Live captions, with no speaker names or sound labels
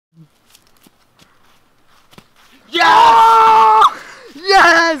Yes!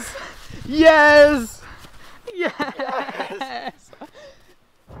 Yes! Yes! Yes!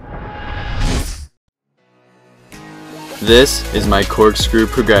 This is my corkscrew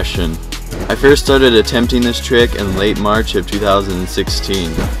progression. I first started attempting this trick in late March of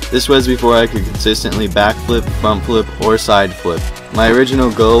 2016. This was before I could consistently backflip, front flip, or side flip. My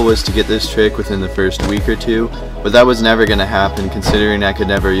original goal was to get this trick within the first week or two, but that was never going to happen considering I could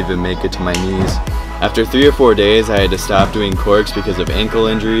never even make it to my knees. After 3 or 4 days I had to stop doing corks because of ankle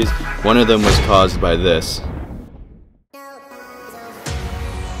injuries. One of them was caused by this.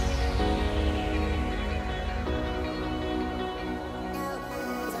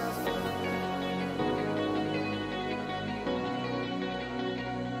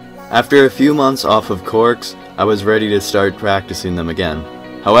 After a few months off of corks, I was ready to start practicing them again.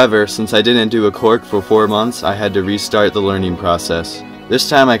 However, since I didn't do a cork for 4 months, I had to restart the learning process. This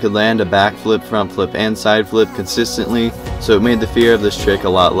time I could land a backflip, front flip, and side flip consistently, so it made the fear of this trick a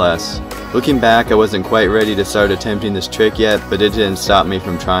lot less. Looking back, I wasn't quite ready to start attempting this trick yet, but it didn't stop me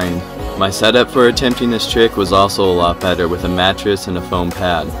from trying. My setup for attempting this trick was also a lot better with a mattress and a foam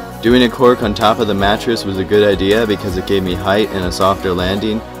pad. Doing a cork on top of the mattress was a good idea because it gave me height and a softer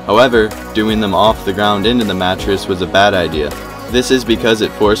landing. However, doing them off the ground into the mattress was a bad idea. This is because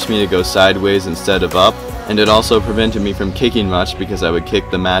it forced me to go sideways instead of up, and it also prevented me from kicking much because I would kick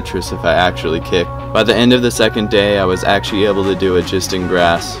the mattress if I actually kicked. By the end of the second day, I was actually able to do it just in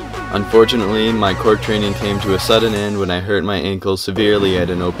grass. Unfortunately, my cork training came to a sudden end when I hurt my ankle severely at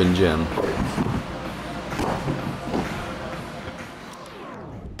an open gym.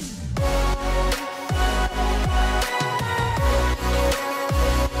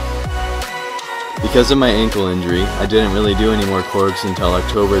 Because of my ankle injury, I didn't really do any more corks until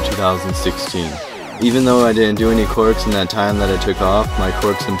October 2016. Even though I didn't do any corks in that time that I took off, my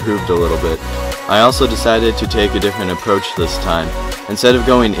corks improved a little bit. I also decided to take a different approach this time. Instead of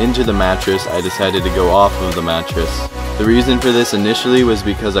going into the mattress, I decided to go off of the mattress. The reason for this initially was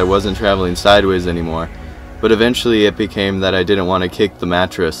because I wasn't traveling sideways anymore, but eventually it became that I didn't want to kick the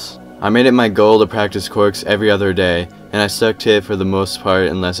mattress. I made it my goal to practice corks every other day, and I stuck to it for the most part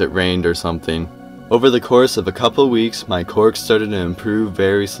unless it rained or something. Over the course of a couple weeks, my corks started to improve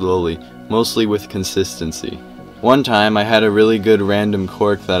very slowly, mostly with consistency. One time, I had a really good random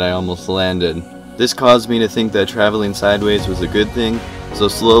cork that I almost landed. This caused me to think that traveling sideways was a good thing, so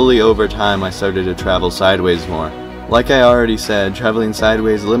slowly over time I started to travel sideways more. Like I already said, traveling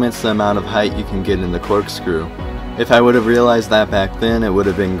sideways limits the amount of height you can get in the corkscrew. If I would have realized that back then, it would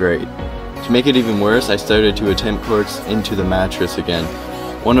have been great. To make it even worse, I started to attempt corks into the mattress again.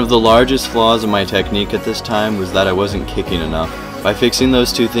 One of the largest flaws in my technique at this time was that I wasn't kicking enough. By fixing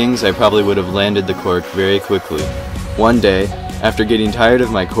those two things, I probably would have landed the cork very quickly. One day, after getting tired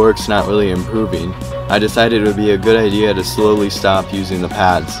of my corks not really improving, I decided it would be a good idea to slowly stop using the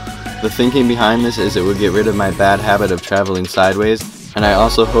pads. The thinking behind this is it would get rid of my bad habit of traveling sideways, and I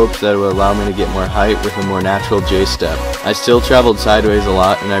also hoped that it would allow me to get more height with a more natural J-step. I still traveled sideways a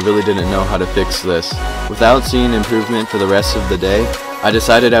lot and I really didn't know how to fix this. Without seeing improvement for the rest of the day, I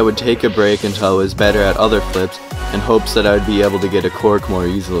decided I would take a break until I was better at other flips in hopes that I would be able to get a cork more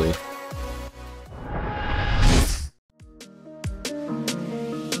easily.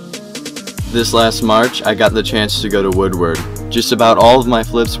 This last March, I got the chance to go to Woodward. Just about all of my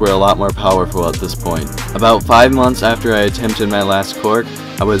flips were a lot more powerful at this point. About 5 months after I attempted my last cork,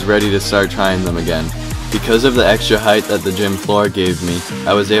 I was ready to start trying them again. Because of the extra height that the gym floor gave me,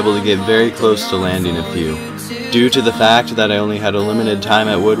 I was able to get very close to landing a few. Due to the fact that I only had a limited time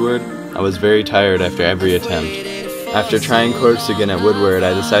at Woodward, I was very tired after every attempt. After trying corks again at Woodward,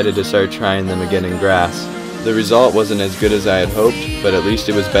 I decided to start trying them again in grass. The result wasn't as good as I had hoped, but at least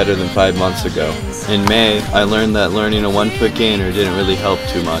it was better than 5 months ago. In May, I learned that learning a 1-foot gainer didn't really help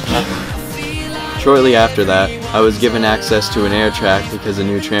too much. Shortly after that, I was given access to an air track because a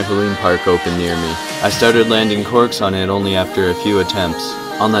new trampoline park opened near me. I started landing corks on it only after a few attempts.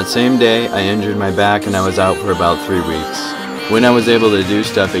 On that same day, I injured my back and I was out for about 3 weeks. When I was able to do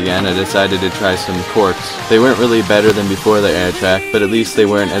stuff again, I decided to try some corks. They weren't really better than before the air track, but at least they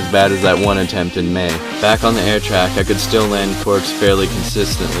weren't as bad as that one attempt in May. Back on the air track, I could still land corks fairly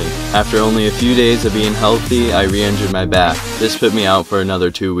consistently. After only a few days of being healthy, I re-injured my back. This put me out for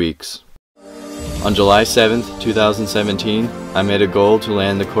another 2 weeks. On July 7th, 2017, I made a goal to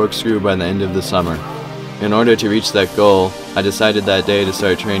land the corkscrew by the end of the summer. In order to reach that goal, I decided that day to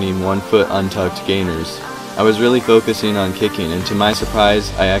start training 1-foot untucked gainers. I was really focusing on kicking, and to my surprise,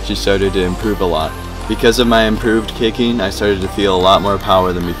 I actually started to improve a lot. Because of my improved kicking, I started to feel a lot more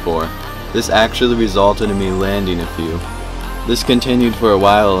power than before. This actually resulted in me landing a few. This continued for a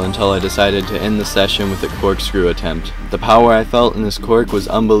while until I decided to end the session with a corkscrew attempt. The power I felt in this cork was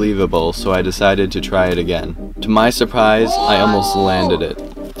unbelievable, so I decided to try it again. To my surprise, I almost landed it.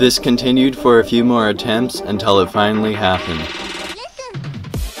 This continued for a few more attempts until it finally happened.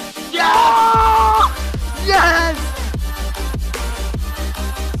 Yeah! Yes!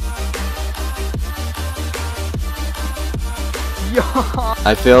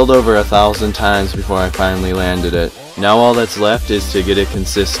 I failed over 1,000 times before I finally landed it. Now all that's left is to get it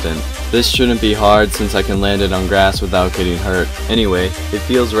consistent. This shouldn't be hard since I can land it on grass without getting hurt. Anyway, it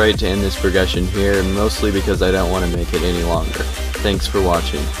feels right to end this progression here, mostly because I don't want to make it any longer. Thanks for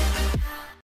watching.